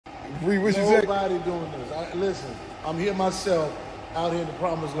Bree, what you say? Nobody doing this. Listen, I'm here myself, out here in the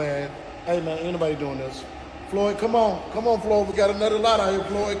promised land. Hey, man, ain't nobody doing this. Floyd, come on. Come on, Floyd. We got another lot out here,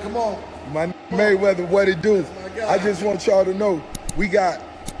 Floyd. Come on. My Mayweather, what it do? I just want y'all to know, we got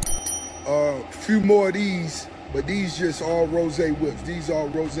a few more of these, but these just all rose whips. These all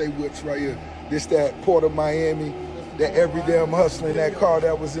rose whips right here. This that Port of Miami, that every damn hustling, that car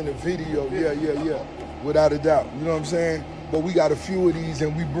that was in the video. Yeah. Without a doubt. You know what I'm saying? But we got a few of these,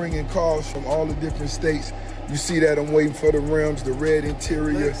 and we bring in cars from all the different states. You see that I'm waiting for the rims, the red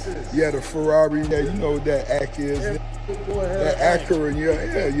interior. Yeah, the Ferrari. Yeah, you know what that Ac is. That Acura,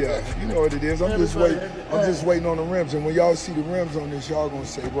 yeah. You know what it is. I'm just waiting on the rims. And when y'all see the rims on this, y'all gonna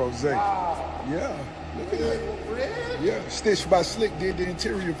say Rose. Yeah, look at that. Yeah, Stitch by Slick did the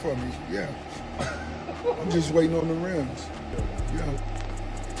interior for me. Yeah. I'm just waiting on the rims. Yeah.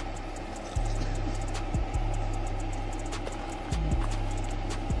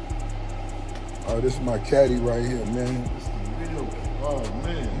 Oh, this is my caddy right here, man. Oh,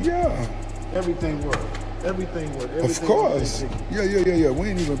 man. Yeah. Everything worked. Everything worked. Of course. Yeah. We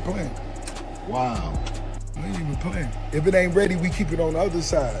ain't even playing. Wow. We ain't even playing. If it ain't ready, we keep it on the other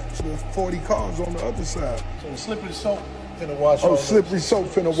side. So there's 40 cars on the other side. So slippery soap finna wash all slippery soap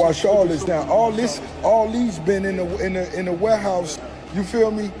finna wash all this down. All these been in the warehouse, you feel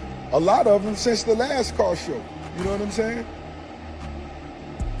me? A lot of them since the last car show. You know what I'm saying?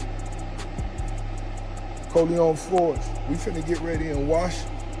 Coleon floors. We finna get ready and wash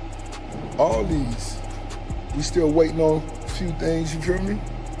all these. We still waiting on a few things, you feel me?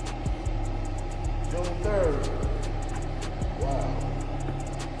 June 3rd. Wow.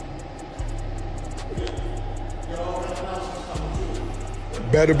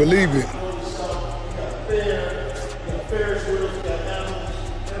 Better believe it.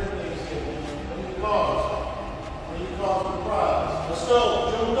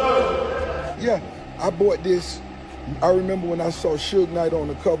 Yeah. I bought this. I remember when I saw Suge Knight on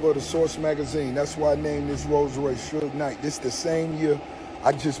the cover of the Source magazine. That's why I named this Rolls Royce Suge Knight. This the same year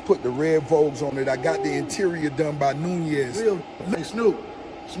I just put the red Vogues on it. I got the interior done by Nunez. Hey, Snoop,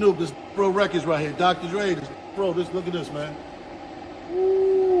 this Pro Records right here. Dr. Dre, look at this, man.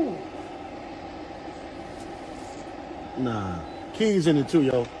 Ooh. Nah. Keys in it too,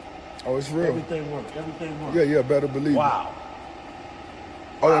 yo. Oh, it's real. Everything worked. Yeah, better believe it. Wow.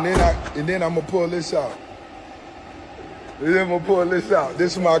 Oh, and then I'm gonna pull this out.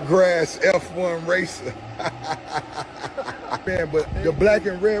 This is my grass F1 racer. Man, but the black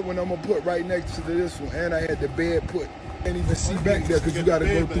and red one I'm gonna put right next to this one. And I had the bed put. Can't even see back there because you gotta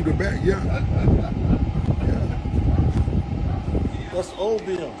go through the back. Yeah. That's old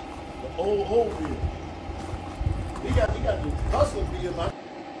BM. The old BM. We got the hustler BM, man.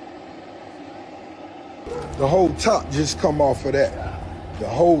 The whole top just come off of that. The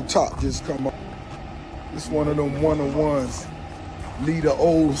whole top just come off. It's one of them one-on-ones. Leave the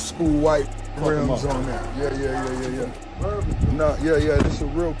old school white rims on there. Yeah. No, yeah. This is a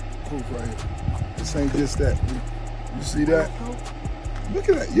real proof right here. This ain't just that. You see that? Look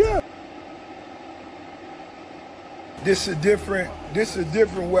at that. Yeah. This a different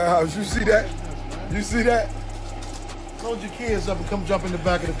warehouse. You see that? Load your kids up and come jump in the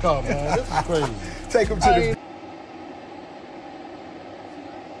back of the car, man. This is crazy. Take them to the.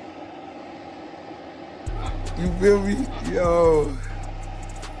 You feel me? Yo,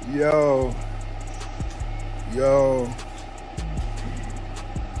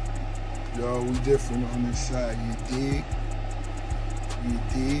 we different on this side, you dig?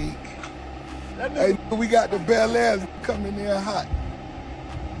 Hey, we got the Bel Airs coming in hot.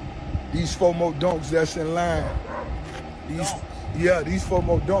 These FOMO donks that's in line. These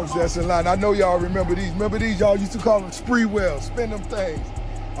FOMO donks that's in line. I know y'all remember these. Remember these? Y'all used to call them spree wells, spin them things.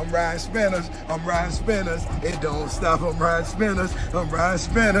 I'm riding spinners, it don't stop. I'm riding spinners,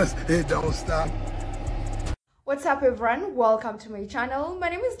 it don't stop. What's up everyone, welcome to my channel. My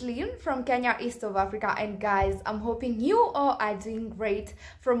name is Leon from Kenya, East of Africa, and guys, I'm hoping you all are doing great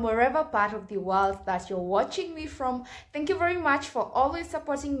from wherever part of the world that you're watching me from. Thank you very much for always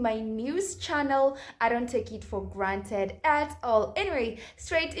supporting my news channel. I don't take it for granted at all. Anyway,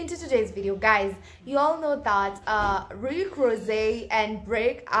 straight into today's video, guys. You all know that Rick Ross and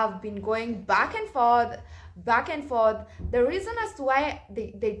Drake have been going back and forth. The reason as to why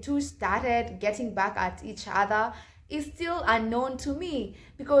they two started getting back at each other is still unknown to me,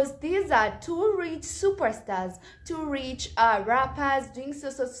 because these are two rich superstars, two rich rappers doing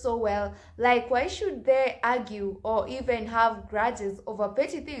so well. Like, why should they argue or even have grudges over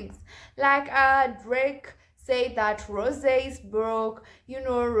petty things? Like Drake said that Rose is broke. You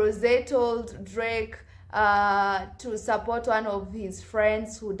know, Rose told Drake to support one of his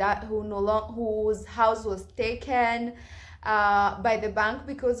friends whose house was taken by the bank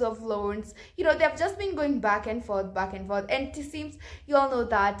because of loans. You know, they've just been going back and forth, and it seems you all know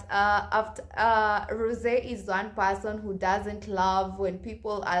that Rose is one person who doesn't love when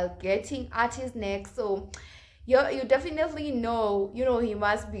people are getting at his neck. So you definitely know, you know, he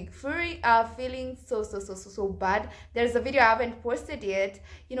must be feeling so bad. There's a video I haven't posted yet.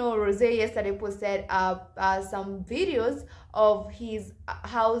 You know, Rose yesterday posted some videos of his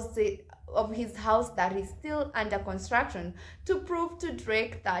house that is still under construction to prove to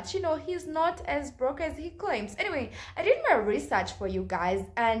Drake that, you know, he's not as broke as he claims. Anyway, I did my research for you guys,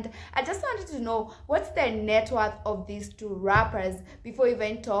 and I just wanted to know what's the net worth of these two rappers before we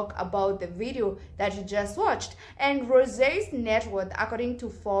even talk about the video that you just watched. And Rose's net worth, according to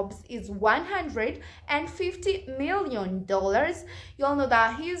Forbes, is $150 million. You all know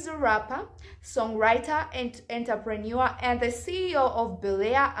that he's a rapper, songwriter, and entrepreneur, and the CEO of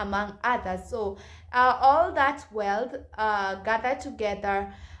Belaire, among others. So all that wealth gathered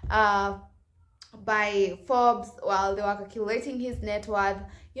together by Forbes while they were calculating his net worth,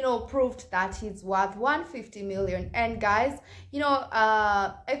 you know, proved that he's worth $150 million. And guys, you know,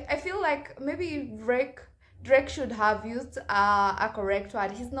 I feel like maybe Drake should have used a correct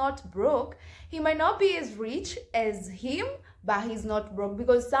word. He's not broke. He might not be as rich as him, but he's not broke,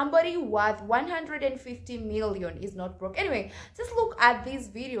 because somebody worth $150 million is not broke. Anyway, just look at this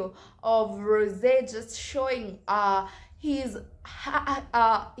video of Rose just showing his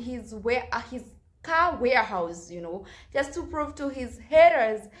car warehouse, you know, just to prove to his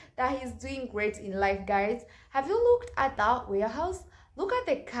haters that he's doing great in life. Guys, have you looked at that warehouse? Look at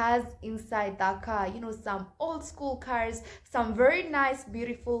the cars inside that car, you know, some old school cars, some very nice,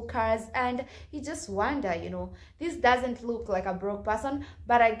 beautiful cars, and you just wonder, you know, this doesn't look like a broke person.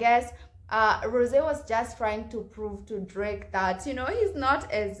 But I guess Rose was just trying to prove to Drake that, you know, he's not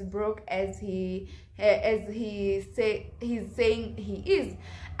as broke as he's saying he is.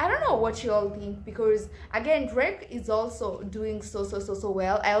 I don't know what you all think, because again, Drake is also doing so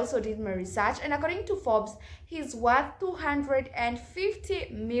well. I also did my research, and according to Forbes, he's worth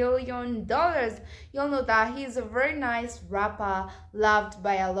 $250 million. You'll know that he's a very nice rapper, loved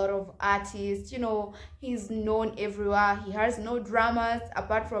by a lot of artists. You know, he's known everywhere. He has no dramas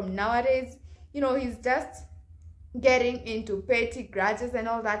apart from nowadays. You know, he's just getting into petty grudges and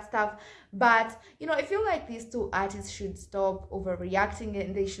all that stuff. But you know, I feel like these two artists should stop overreacting,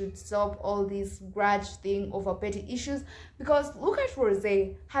 and they should stop all this grudge thing over petty issues. Because look at Rose.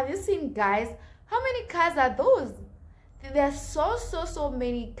 Have you seen, guys, how many cars are those? There's so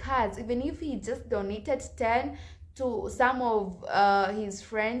many cars. Even if he just donated 10 to some of his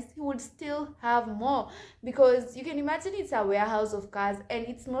friends, he would still have more, because you can imagine it's a warehouse of cars, and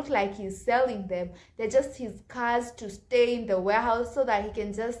it's not like he's selling them. They're just his cars to stay in the warehouse so that he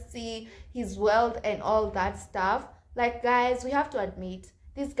can just see his wealth and all that stuff. Like, guys, we have to admit,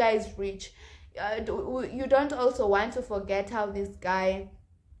 this guy is rich. You don't also want to forget how this guy,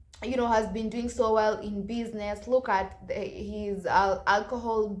 you know, has been doing so well in business. Look at his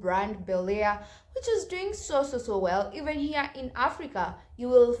alcohol brand Belaire, which is doing so well. Even here in Africa, you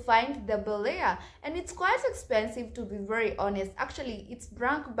will find the Belaire, and it's quite expensive, to be very honest. Actually, it's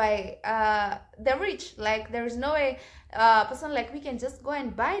drunk by the rich. Like, there is no way a person like me can just go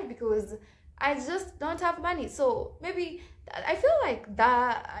and buy it, because I just don't have money. So maybe I feel like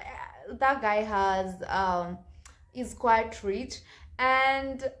that guy has is quite rich.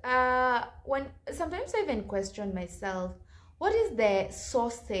 And when sometimes I even question myself, what is the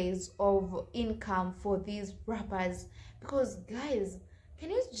sources of income for these rappers? Because, guys, can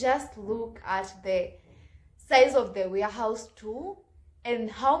you just look at the size of the warehouse too,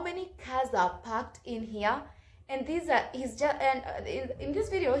 and how many cars are parked in here? And these are in this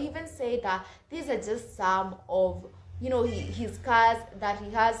video he even said that these are just some of, you know, his cars, that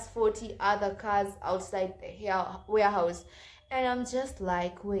he has 40 other cars outside the warehouse. And I'm just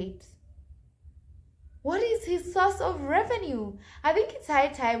like, wait, what is his source of revenue? I think it's high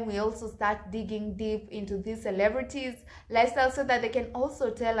time we also start digging deep into these celebrities' lifestyle, so that they can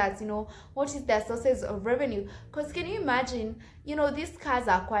also tell us, you know, what is their sources of revenue. Because can you imagine, you know, these cars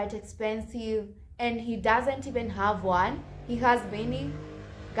are quite expensive, and he doesn't even have one. He has many.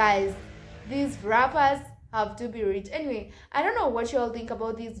 Guys, these rappers have to be rich. Anyway, I don't know what you all think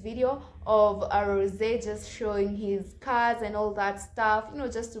about this video of Rose just showing his cars and all that stuff, you know,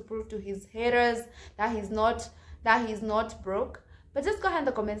 just to prove to his haters that he's not broke. But just go ahead in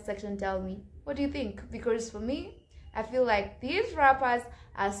the comment section and tell me, what do you think? Because for me, I feel like these rappers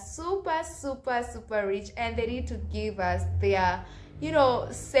are super rich, and they need to give us their, you know,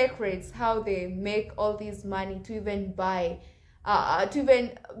 secrets how they make all this money to even buy to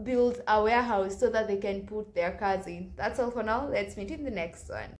even build a warehouse so that they can put their cars in. That's all for now. Let's meet in the next one.